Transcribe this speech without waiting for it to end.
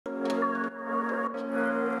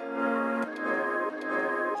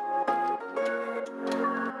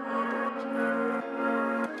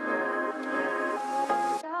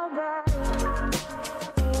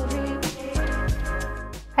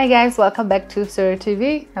Hi guys, welcome back to Sura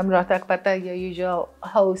TV. I'm Ratak Pata, your usual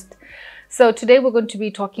host. So today we're going to be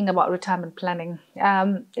talking about retirement planning.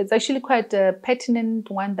 It's actually quite a pertinent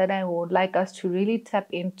one that I would like us to really tap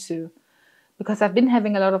into, because I've been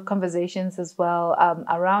having a lot of conversations as well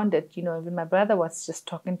around it. Even my brother was just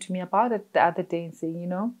talking to me about it the other day and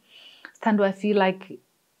saying, Stando, I feel like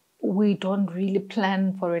we don't really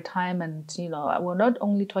plan for retirement. We're not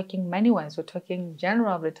only talking money-wise, we're talking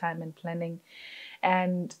general retirement planning,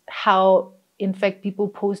 and how, in fact, people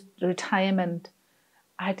post-retirement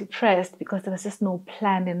are depressed because there's just no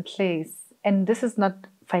plan in place. And this is not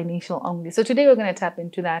financial only. So today we're going to tap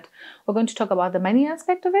into that. We're going to talk about the money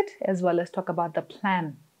aspect of it, as well as talk about the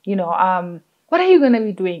plan. What are you going to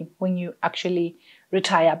be doing when you actually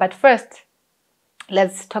retire? But first,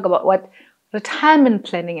 let's talk about what retirement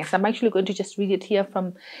planning is. I'm actually going to just read it here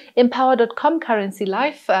from empower.com Currency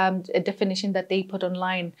Life, a definition that they put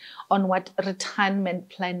online on what retirement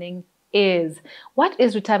planning is. What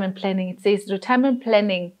is retirement planning? It says retirement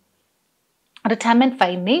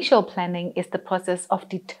financial planning is the process of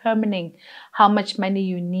determining how much money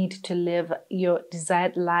you need to live your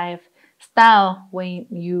desired lifestyle when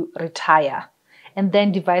you retire, and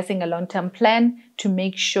then devising a long-term plan to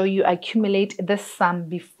make sure you accumulate this sum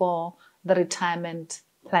before the retirement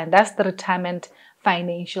plan. That's the retirement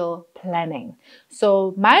financial planning.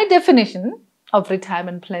 So my definition of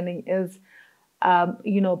retirement planning is,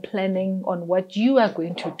 planning on what you are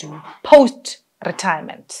going to do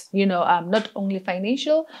post-retirement. Not only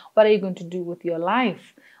financial, what are you going to do with your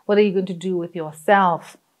life? What are you going to do with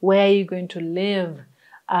yourself? Where are you going to live?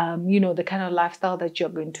 The kind of lifestyle that you're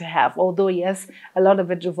going to have. Although, yes, a lot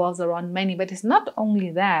of it revolves around money, but it's not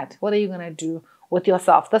only that. What are you going to do with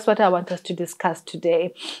yourself? That's what I want us to discuss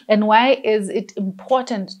today. And why is it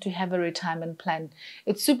important to have a retirement plan?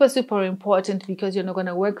 It's super, super important because you're not going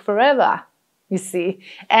to work forever, you see.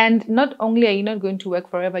 And not only are you not going to work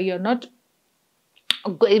forever, you're not,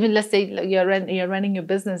 even let's say you're running your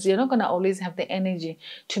business, you're not going to always have the energy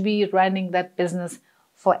to be running that business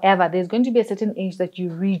forever. There's going to be a certain age that you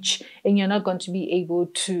reach, and you're not going to be able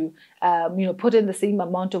to, put in the same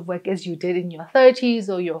amount of work as you did in your 30s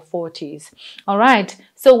or your 40s. All right.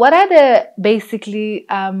 So what are the basically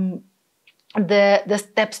the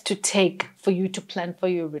steps to take for you to plan for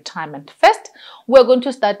your retirement? First, we're going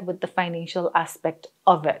to start with the financial aspect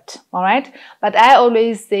of it. All right. But I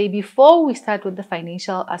always say, before we start with the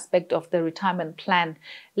financial aspect of the retirement plan,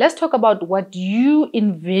 let's talk about what you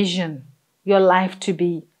envision your life to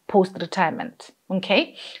be post-retirement.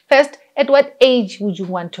 Okay. First, at what age would you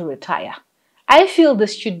want to retire? I feel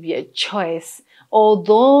this should be a choice.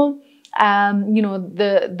 Although,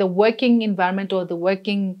 the working environment or the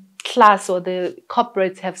working class or the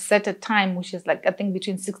corporates have set a time, which is like, I think,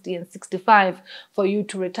 between 60 and 65 for you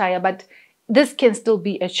to retire. But this can still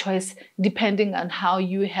be a choice depending on how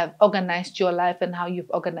you have organized your life and how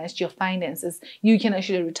you've organized your finances. You can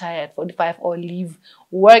actually retire at 45 or leave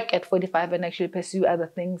work at 45 and actually pursue other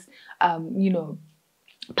things,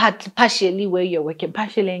 partially where you're working,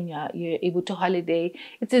 partially and you're able to holiday.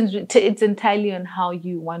 It's entirely on how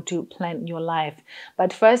you want to plan your life.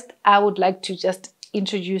 But first, I would like to just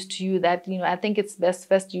introduce to you that, I think it's best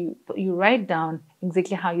first you write down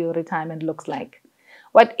exactly how your retirement looks like.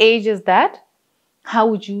 What age is that? How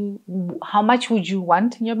much would you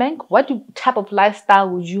want in your bank? What type of lifestyle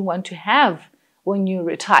would you want to have when you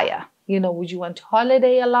retire? Would you want to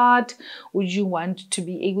holiday a lot? Would you want to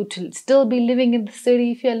be able to still be living in the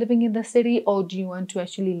city if you're living in the city? Or do you want to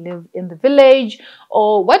actually live in the village?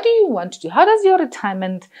 Or what do you want to do? How does your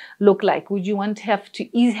retirement look like? Would you want to have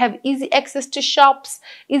easy access to shops,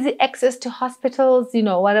 easy access to hospitals,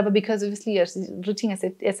 whatever? Because obviously you're reaching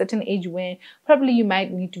a certain age where probably you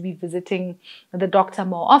might need to be visiting the doctor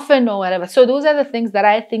more often or whatever. So those are the things that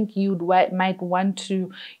I think you might want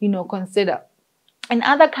to, consider. In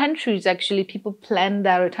other countries, actually, people plan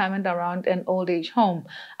their retirement around an old age home.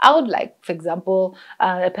 I would like, for example,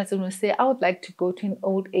 a person will say, I would like to go to an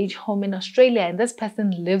old age home in Australia, and this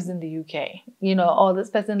person lives in the UK, or this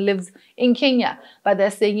person lives in Kenya. But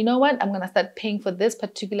they're saying, you know what, I'm going to start paying for this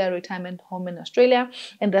particular retirement home in Australia.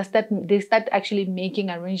 And they start actually making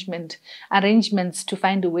arrangements to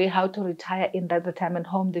find a way how to retire in that retirement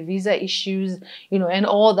home, the visa issues, and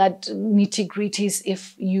all that nitty-gritties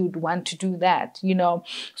if you'd want to do that,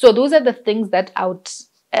 So those are the things that I would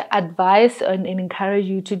advise and encourage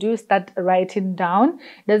you to do. Start writing down.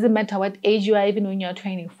 Doesn't matter what age you are, even when you're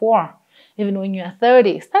 24, even when you're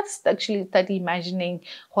 30, start imagining,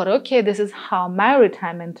 okay, this is how my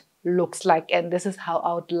retirement looks like, and this is how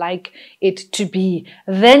I would like it to be.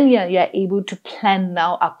 Then you're able to plan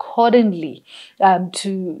now accordingly,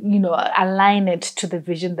 to align it to the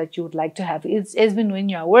vision that you would like to have. It's even when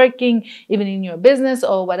you're working, even in your business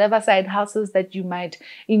or whatever side houses that you might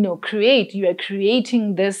create, you are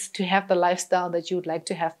creating this to have the lifestyle that you would like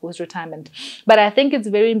to have post-retirement. But I think it's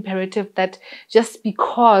very imperative that just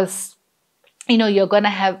because you're going to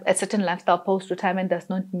have a certain lifestyle post-retirement does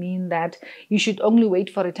not mean that you should only wait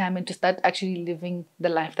for retirement to start actually living the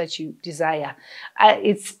life that you desire.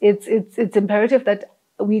 It's imperative that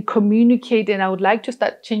we communicate, and I would like to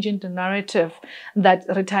start changing the narrative that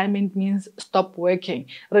retirement means stop working.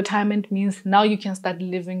 Retirement means now you can start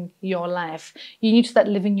living your life. You need to start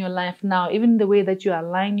living your life now. Even the way that you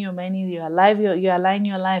align your money, you align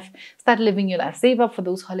your life, start living your life. Save up for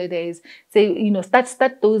those holidays.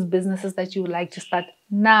 Start those businesses that you would like to start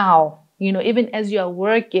now. Even as you are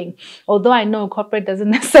working, although I know corporate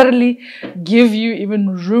doesn't necessarily give you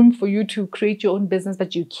even room for you to create your own business,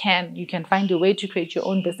 but you can find a way to create your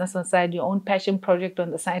own business on the side, your own passion project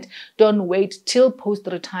on the side. Don't wait till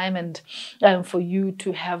post-retirement for you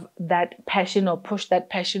to have that passion or push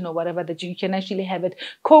that passion or whatever, that you can actually have it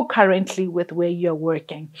concurrently with where you're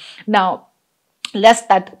working. Now, let's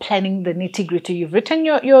start planning the nitty-gritty. You've written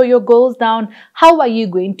your goals down. How are you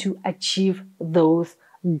going to achieve those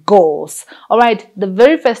goals? All right, the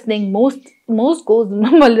very first thing, most goals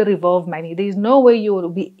normally revolve money. There's no way you will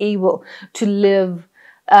be able to live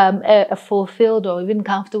a fulfilled or even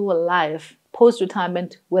comfortable life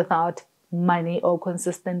post-retirement without money or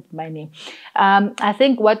consistent money. I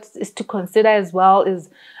think what is to consider as well is,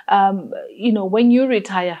 when you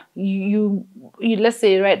retire, you let's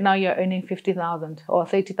say right now you're earning 50,000 or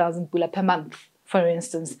 30,000 pula per month, for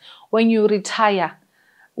instance. When you retire,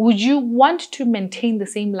 would you want to maintain the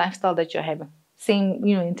same lifestyle that you're having? Same,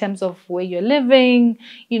 in terms of where you're living,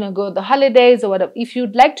 go the holidays or whatever. If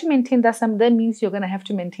you'd like to maintain that means you're going to have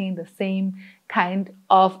to maintain the same kind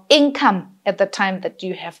of income at the time that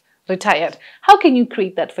you have retired. How can you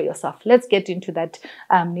create that for yourself? Let's get into that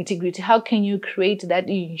nitty-gritty. How can you create that?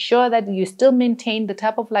 You ensure that you still maintain the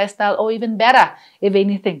type of lifestyle, or even better, if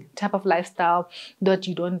anything, type of lifestyle that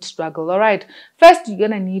you don't struggle. All right. First, you're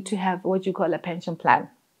going to need to have what you call a pension plan.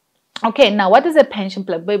 Okay, now what is a pension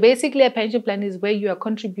plan? But basically, a pension plan is where you are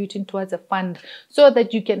contributing towards a fund so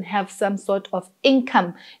that you can have some sort of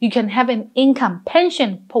income. You can have an income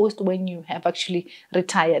pension post when you have actually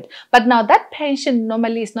retired. But now that pension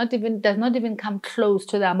normally does not even come close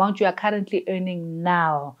to the amount you are currently earning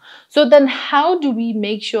now. So then how do we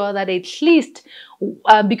make sure that at least,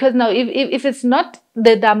 because now if it's not,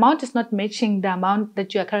 the amount is not matching the amount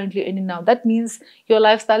that you are currently earning now, that means your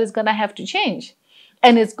lifestyle is going to have to change.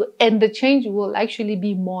 And the change will actually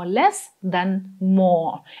be more less than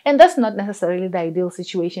more. And that's not necessarily the ideal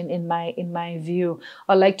situation in my view.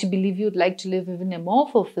 I like to believe you'd like to live even a more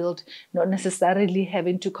fulfilled, not necessarily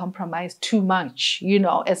having to compromise too much,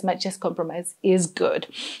 as much as compromise is good.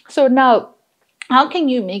 So now, how can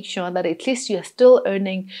you make sure that at least you're still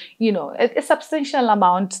earning, a substantial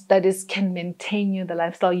amount that can maintain you the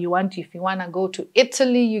lifestyle you want? If you want to go to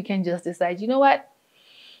Italy, you can just decide, you know what?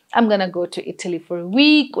 I'm going to go to Italy for a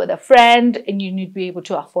week with a friend, and you need to be able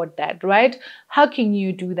to afford that, right? How can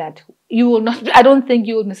you do that? You will not, I don't think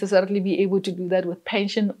you will necessarily be able to do that with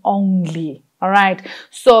pension only. All right.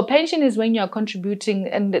 So pension is when you're contributing,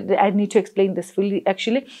 and I need to explain this fully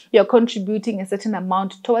actually. You're contributing a certain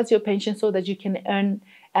amount towards your pension so that you can earn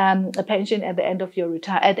a pension at the end of your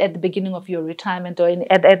at the beginning of your retirement, or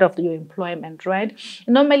at the end of your employment, right?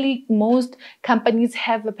 Normally, most companies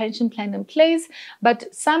have a pension plan in place,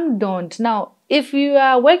 but some don't. Now, if you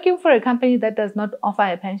are working for a company that does not offer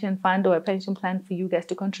a pension fund or a pension plan for you guys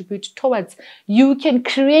to contribute towards, you can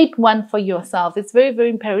create one for yourself. It's very,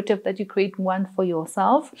 very imperative that you create one for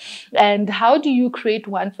yourself. And how do you create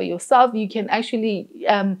one for yourself? You can actually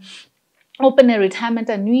open a retirement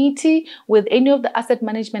annuity with any of the asset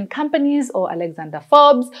management companies or Alexander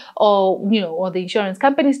Forbes, or or the insurance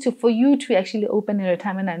companies, for you to actually open a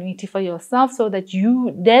retirement annuity for yourself, so that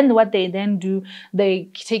what they then do, they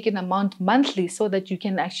take an amount monthly, so that you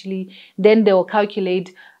can actually, then they will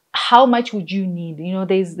calculate how much would you need.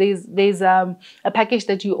 There's a package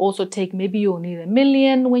that you also take. Maybe you'll need 1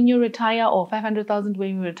 million when you retire, or 500,000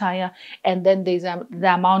 when you retire, and then there's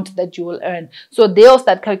the amount that you will earn. So they'll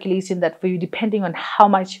start calculating that for you, depending on how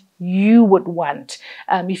much you would want,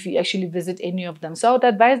 if you actually visit any of them. So I would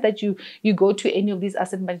advise that you go to any of these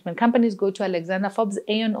asset management companies. Go to Alexander Forbes.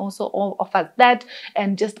 Aon also offers that,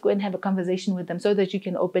 and just go and have a conversation with them, so that you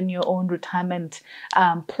can open your own retirement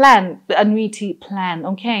plan, annuity plan.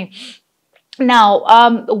 Okay.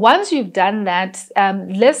 Now, once you've done that,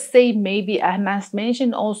 let's say maybe I must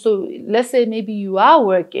mention also, let's say maybe you are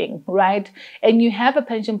working, right? And you have a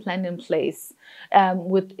pension plan in place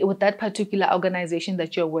with that particular organization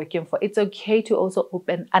that you're working for. It's okay to also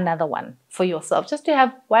open another one for yourself, just to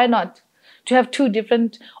have, why not? To have two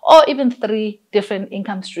different or even three different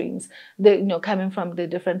income streams, coming from the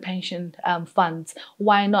different pension funds.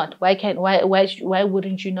 Why not? Why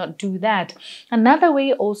wouldn't you not do that? Another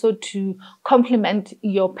way also to complement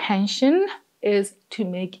your pension is to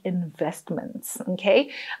make investments.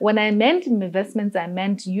 Okay, when I meant investments, I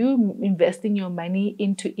meant you investing your money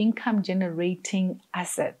into income generating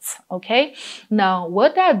assets. Okay, now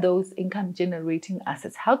what are those income generating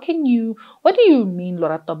assets? What do you mean,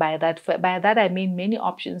 Lorato, by that? By that I mean many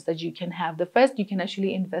options that you can have. The first, you can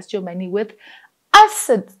actually invest your money with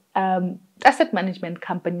asset management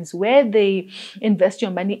companies, where they invest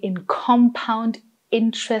your money in compound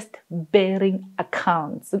interest bearing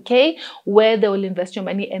accounts, okay, where they will invest your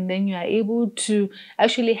money and then you are able to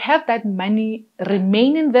actually have that money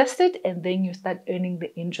remain invested and then you start earning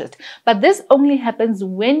the interest. But this only happens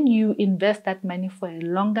when you invest that money for a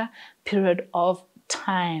longer period of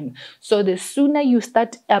time. So the sooner you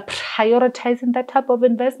start prioritizing that type of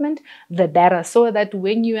investment, the better, so that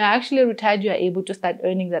when you are actually retired, you are able to start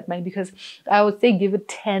earning that money. Because I would say give it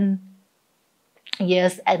 10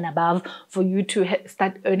 years and above for you to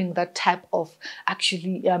start earning that type of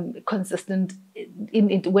actually consistent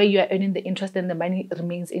in where you are earning the interest and the money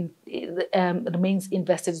remains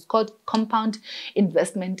invested. It's called compound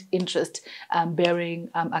investment interest bearing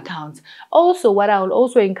accounts. Also, what I will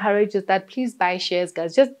also encourage is that please buy shares,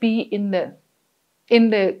 guys. Just be in the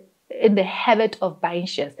habit of buying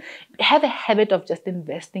shares. Have a habit of just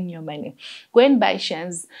investing your money. Go and buy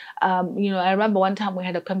shares. I remember one time we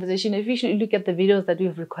had a conversation. If you should look at the videos that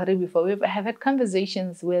we've recorded before, we have had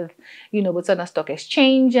conversations with, Botswana Stock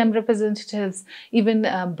Exchange and representatives, even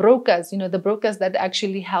brokers, the brokers that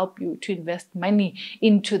actually help you to invest money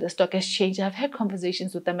into the stock exchange. I've had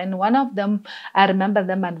conversations with them, and one of them, I remember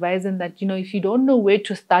them advising that, if you don't know where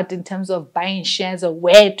to start in terms of buying shares or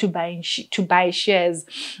where to buy shares,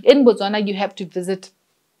 in Botswana, you have to visit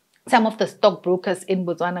some of the stockbrokers in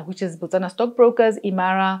Botswana, which is Botswana Stockbrokers,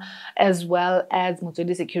 Imara, as well as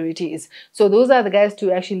Motswedi Securities. So those are the guys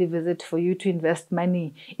to actually visit for you to invest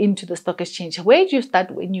money into the stock exchange. Where do you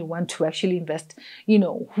start when you want to actually invest?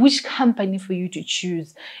 Which company for you to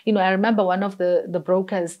choose? I remember one of the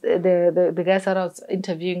brokers, the guys that I was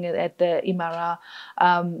interviewing at the Imara,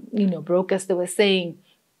 brokers, they were saying,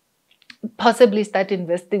 possibly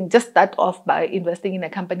just start off by investing in a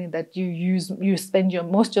company that you spend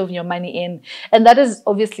most of your money in. And that is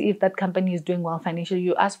obviously if that company is doing well financially.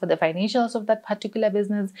 You ask for the financials of that particular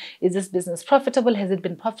business. Is this business profitable? Has it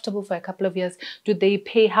been profitable for a couple of years?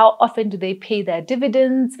 How often do they pay their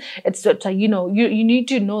dividends, etc.? You need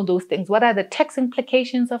to know those things. What are the tax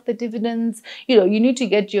implications of the dividends? You need to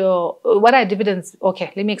get what are dividends?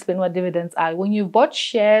 Okay, let me explain what dividends are. When you've bought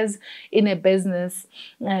shares in a business,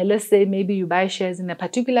 let's say maybe you buy shares in a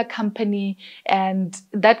particular company, and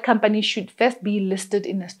that company should first be listed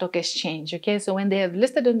in a stock exchange. Okay, so when they have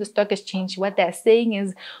listed in the stock exchange, what they're saying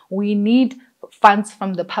is, we need funds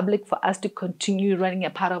from the public for us to continue running a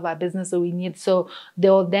part of our business. So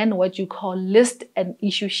they'll then what you call list and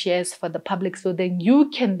issue shares for the public, so then you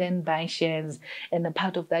can then buy shares in a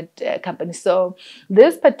part of that company. So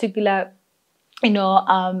this particular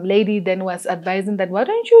lady then was advising that, why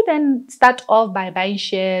don't you then start off by buying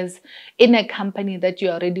shares in a company that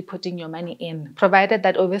you're already putting your money in, provided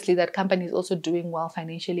that obviously that company is also doing well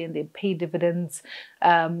financially and they pay dividends,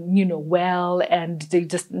 well, and they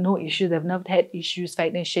just no issues. They've not had issues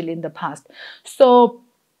financially in the past. So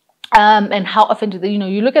and how often do they,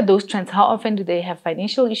 you look at those trends, how often do they have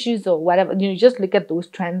financial issues or whatever, you just look at those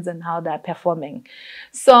trends and how they're performing.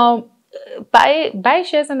 So buy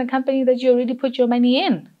shares in a company that you already put your money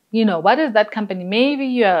in. What is that company? Maybe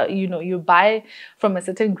you buy from a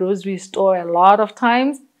certain grocery store a lot of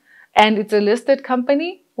times and it's a listed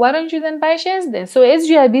company. Why don't you then buy shares there? So as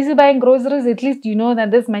you are busy buying groceries, at least you know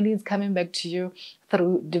that this money is coming back to you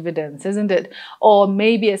through dividends, isn't it? Or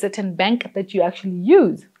maybe a certain bank that you actually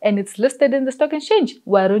use and it's listed in the stock exchange.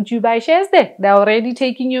 Why don't you buy shares there? They're already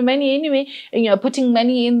taking your money anyway, and you're putting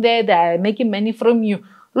money in there. They're making money from you.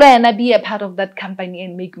 Learn, be a part of that company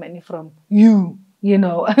and make money from you.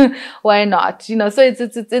 Why not? So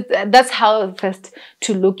that's how first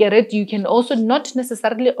to look at it. You can also not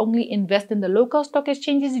necessarily only invest in the local stock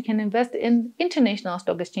exchanges. You can invest in international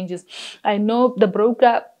stock exchanges. I know the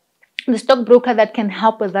broker The stockbroker that can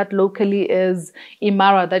help with that locally is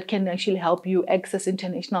Imara, that can actually help you access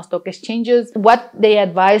international stock exchanges. What they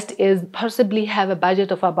advised is possibly have a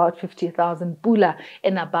budget of about 50,000 pula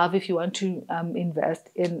and above if you want to invest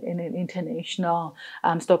in an international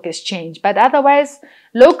stock exchange. But otherwise,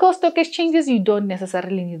 local stock exchanges, you don't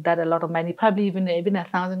necessarily need that a lot of money, probably even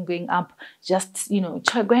 1,000 going up. Just,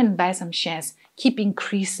 try, go ahead and buy some shares. Keep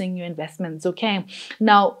increasing your investments, okay?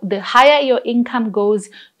 Now, the higher your income goes,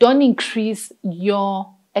 don't increase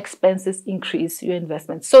your expenses, increase your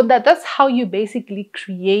investments. So that's how you basically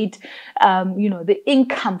create, the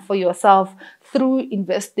income for yourself through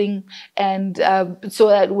investing. And so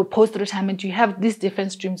that with post-retirement, you have these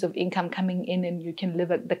different streams of income coming in and you can live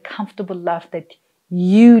the comfortable life that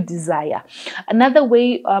you desire. Another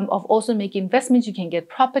way of also making investments, you can get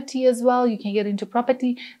property as well. You can get into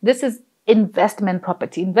property. This is investment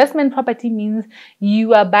property. Investment property means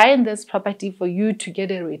you are buying this property for you to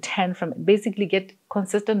get a return from it, basically get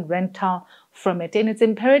consistent rental from it. And it's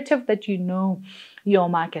imperative that you know your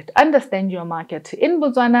market, understand your market. In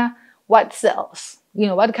Botswana, what sells?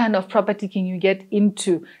 What kind of property can you get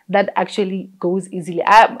into that actually goes easily?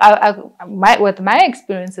 With my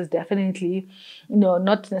experiences, definitely,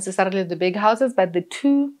 not necessarily the big houses, but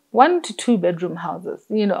the 1 to 2 bedroom houses,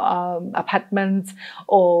 apartments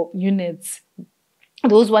or units.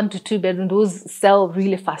 Those 1 to 2 bedroom, those sell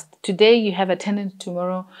really fast. Today you have a tenant,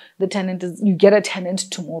 tomorrow you get a tenant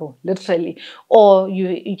tomorrow, literally. Or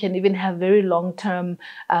you can even have very long-term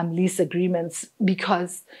lease agreements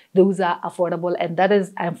because those are affordable. And that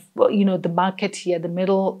is, the market here, the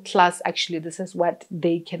middle class, actually, this is what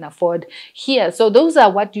they can afford here. So those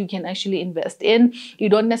are what you can actually invest in. You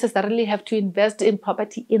don't necessarily have to invest in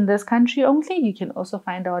property in this country only. You can also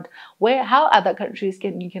find out how other countries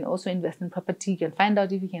you can also invest in property. You can find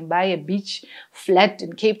out if you can buy a beach flat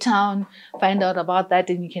in Cape Town, find out about that,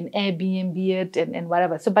 and you can Airbnb it and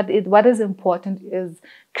whatever. So, but what is important is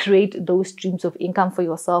create those streams of income for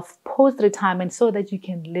yourself post-retirement so that you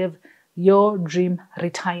can live your dream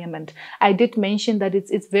retirement. I did mention that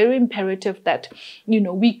it's very imperative that,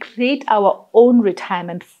 we create our own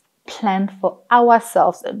retirement plan for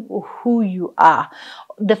ourselves and who you are.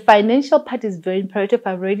 The financial part is very imperative.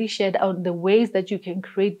 I've already shared out the ways that you can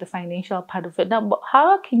create the financial part of it. Now,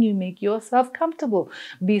 how can you make yourself comfortable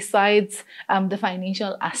besides the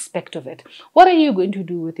financial aspect of it? What are you going to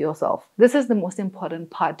do with yourself? This is the most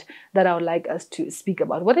important part that I would like us to speak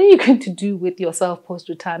about. What are you going to do with yourself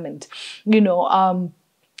post-retirement? You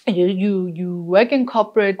work in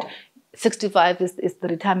corporate. 65 is the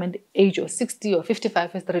retirement age, or 60 or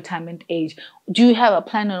 55 is the retirement age. Do you have a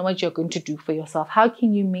plan on what you're going to do for yourself? How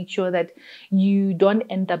can you make sure that you don't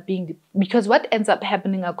end up because what ends up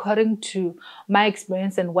happening, according to my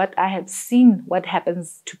experience and what I have seen, what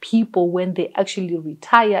happens to people when they actually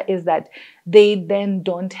retire is that they then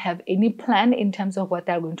don't have any plan in terms of what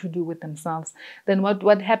they're going to do with themselves. Then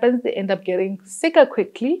what happens? They end up getting sicker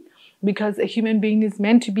quickly, because a human being is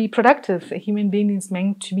meant to be productive. A human being is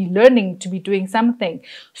meant to be learning, to be doing something.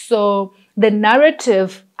 So the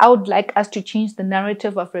narrative, I would like us to change the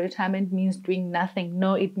narrative of retirement means doing nothing.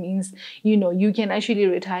 No, it means, you can actually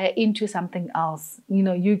retire into something else.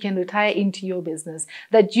 You can retire into your business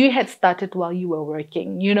that you had started while you were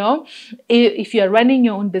working. If you're running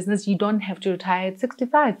your own business, you don't have to retire at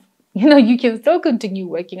 65. You can still continue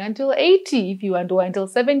working until 80 if you want, or until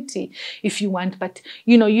 70 if you want. But,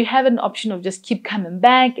 you have an option of just keep coming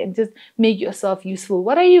back and just make yourself useful.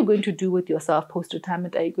 What are you going to do with yourself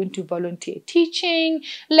post-retirement? Are you going to volunteer teaching,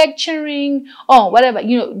 lecturing, or whatever?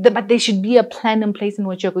 But there should be a plan in place in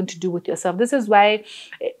what you're going to do with yourself. This is why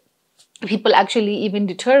people actually even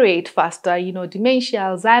deteriorate faster, dementia,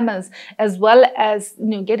 Alzheimer's, as well as,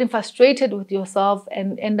 getting frustrated with yourself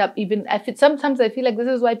and end up sometimes I feel like this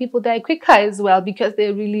is why people die quicker as well, because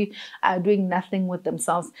they really are doing nothing with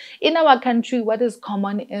themselves. In our country, what is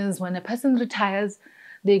common is when a person retires,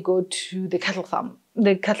 they go to the cattle farm,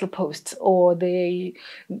 the cattle post, or they,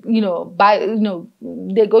 they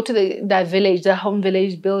go to their village, their home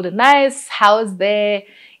village, build a nice house there,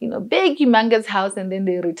 big, humongous house, and then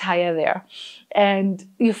they retire there. And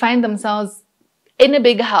you find themselves in a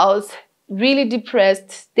big house, really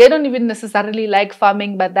depressed. They don't even necessarily like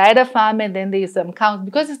farming, but they had a farm and then there's some cows,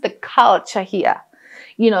 because it's the culture here.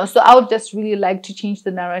 So I would just really like to change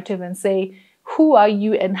the narrative and say, who are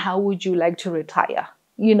you and how would you like to retire?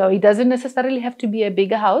 It doesn't necessarily have to be a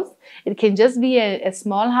bigger house. It can just be a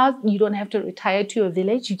small house. You don't have to retire to a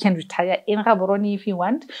village. You can retire in Gaborone if you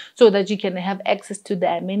want, so that you can have access to the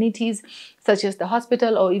amenities such as the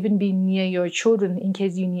hospital, or even be near your children in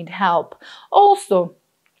case you need help. Also,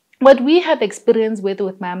 what we have experience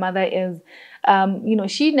with my mother is,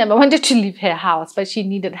 she never wanted to leave her house, but she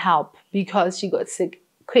needed help because she got sick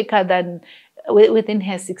quicker than within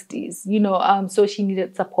her 60s, so she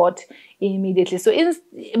needed support immediately. So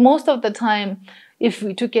most of the time, if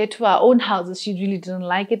we took her to our own houses, she really didn't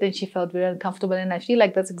like it and she felt very uncomfortable. And I feel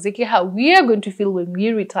like that's exactly how we are going to feel when we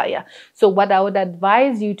retire. So what I would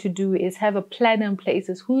advise you to do is have a plan in place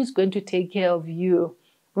as who's going to take care of you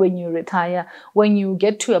when you retire, when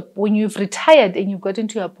you've retired and you've gotten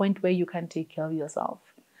to a point where you can take care of yourself.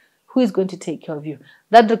 Who is going to take care of you?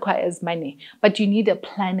 That requires money, but you need a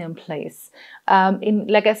plan in place.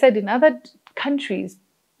 Like I said, in other countries,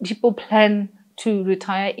 people plan to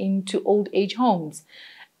retire into old age homes.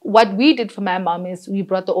 What we did for my mom is we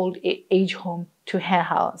brought the old age home to her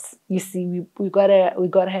house. You see, we got her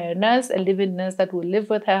a nurse, a live-in nurse that will live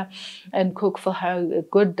with her and cook for her a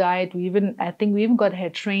good diet. I think we even got her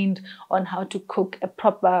trained on how to cook a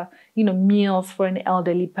proper, meals for an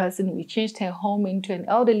elderly person. We changed her home into an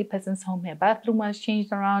elderly person's home. Her bathroom was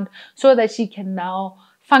changed around so that she can now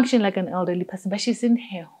function like an elderly person, but she's in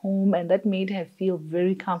her home, and that made her feel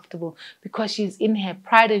very comfortable because she's in her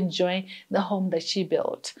pride and joy, the home that she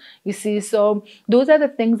built. You see, so those are the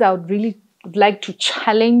things I would really like to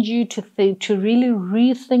challenge you to really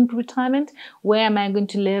rethink retirement. Where am I going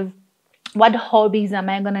to live? What hobbies am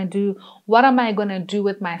I going to do? What am I going to do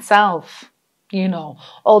with myself?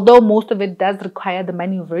 Although most of it does require the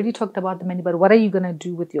money. We've already talked about the money, but what are you going to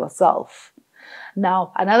do with yourself?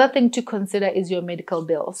 Now, another thing to consider is your medical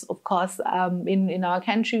bills. Of course, in our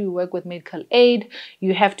country, we work with medical aid.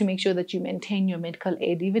 You have to make sure that you maintain your medical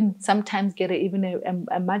aid, even sometimes get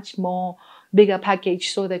a much more bigger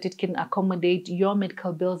package so that it can accommodate your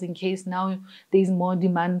medical bills in case now there's more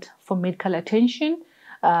demand for medical attention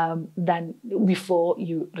than before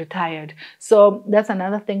you retired. So that's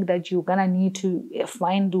another thing that you're gonna need to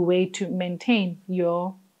find a way to maintain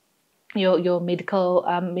your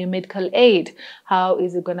medical aid. How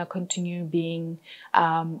is it going to continue being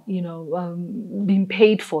being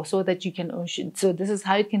paid for, so that you can so this is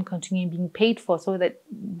how it can continue being paid for, so that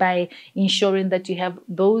by ensuring that you have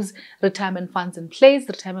those retirement funds in place,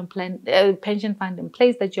 retirement plan, pension fund in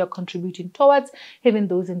place that you are contributing towards, having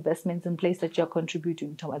those investments in place that you are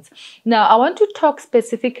contributing towards. Now, I want to talk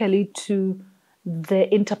specifically to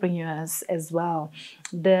the entrepreneurs as well,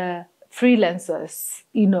 the freelancers.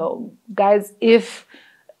 Guys, if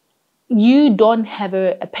you don't have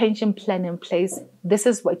a pension plan in place, this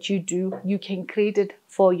is what you do. You can create it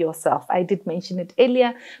for yourself. I did mention it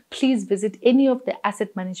earlier. Please visit any of the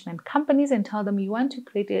asset management companies and tell them you want to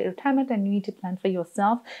create a retirement and you need to plan for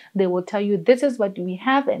yourself. They will tell you this is what we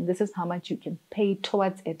have and this is how much you can pay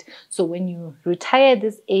towards it. So when you retire at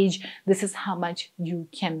this age, this is how much you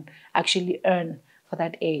can actually earn for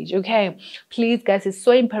that age. Okay, please guys, it's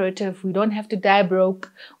so imperative. We don't have to die broke.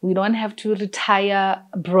 We don't have to retire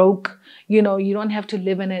broke. You don't have to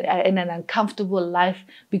live in an uncomfortable life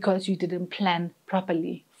because you didn't plan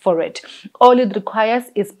properly for it. All it requires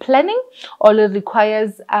is planning. All it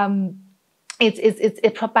requires it's a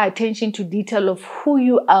proper attention to detail of who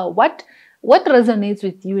you are, what resonates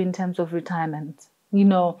with you in terms of retirement.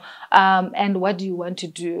 And what do you want to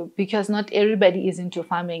do? Because not everybody is into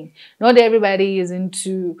farming. Not everybody is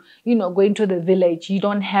into, going to the village. You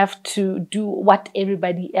don't have to do what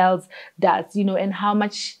everybody else does, and how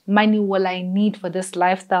much money will I need for this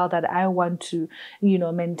lifestyle that I want to,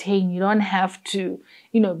 maintain. You don't have to,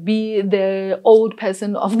 be the old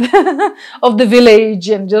person of the, of the village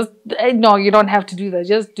and just, no, you don't have to do that.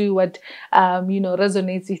 Just do what,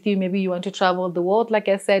 resonates with you. Maybe you want to travel the world. Like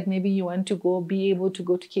I said, maybe you want to be able to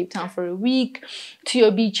go to Cape Town for a week, to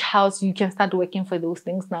your beach house. You can start working for those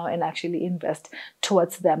things now and actually invest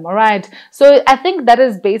towards them. All right. So I think that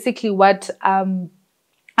is basically what I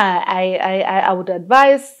would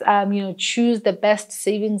advise. Choose the best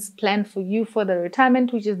savings plan for you for the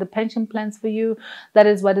retirement, which is the pension plans for you. That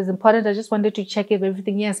is what is important. I just wanted to check if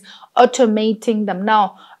everything, yes, automating them.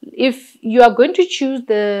 Now, if you are going to choose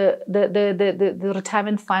the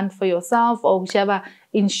retirement fund for yourself or whichever,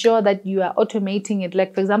 ensure that you are automating it.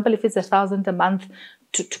 Like, for example, if it's 1,000 a month,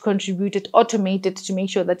 to contribute it, automate it to make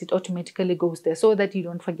sure that it automatically goes there so that you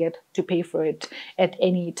don't forget to pay for it at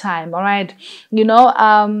any time. All right.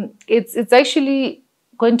 It's actually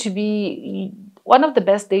going to be one of the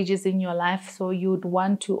best stages in your life. So you'd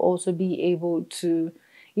want to also be able to,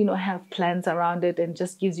 have plans around it, and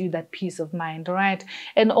just gives you that peace of mind. All right.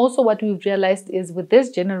 And also what we've realized is with this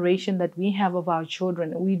generation that we have of our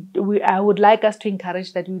children, I would like us to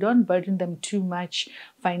encourage that we don't burden them too much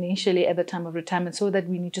financially at the time of retirement, so that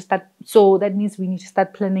we need to start. So that means we need to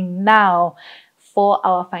start planning now for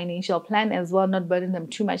our financial plan as well, not burden them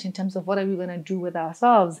too much in terms of what are we going to do with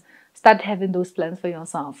ourselves. Start having those plans for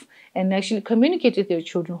yourself and actually communicate with your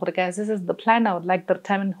children. Guys, this is the plan. I would like the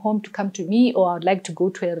retirement home to come to me, or I would like to go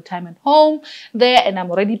to a retirement home there and I'm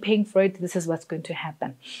already paying for it. This is what's going to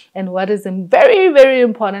happen. And what is very, very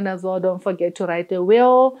important as well, don't forget to write a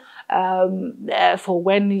will for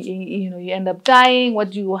when you end up dying.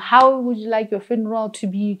 How would you like your funeral to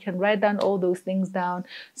be? You can write down all those things down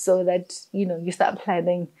so that you start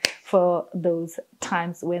planning for those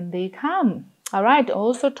times when they come. All right.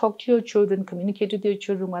 Also talk to your children, communicate with your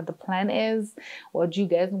children what the plan is, what do you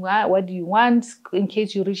guys want, what do you want, in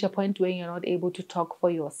case you reach a point where you're not able to talk for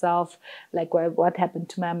yourself, like what happened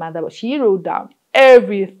to my mother. But she wrote down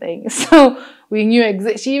everything, so we knew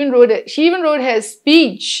exactly. She even wrote her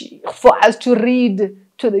speech for us to read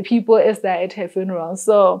to the people as they're at her funeral.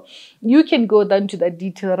 So you can go down to that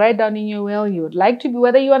detail, write down in your will you would like to be,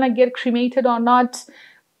 whether you want to get cremated or not.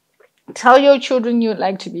 Tell your children you'd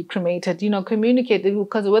like to be cremated, communicate.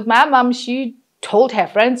 Because with my mom, she told her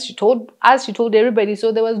friends, she told us, she told everybody.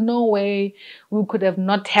 So there was no way we could have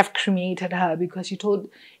not have cremated her, because she told,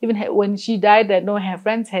 even when she died, that her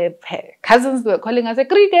friends, her cousins were calling us like,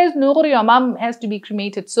 guys, no, your mom has to be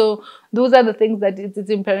cremated. So those are the things that it's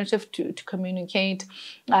imperative to communicate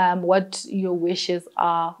what your wishes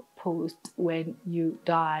are post when you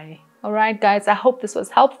die. All right, guys, I hope this was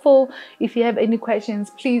helpful. If you have any questions,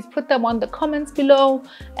 please put them on the comments below.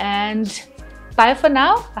 And bye for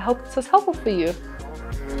now. I hope this was helpful for you.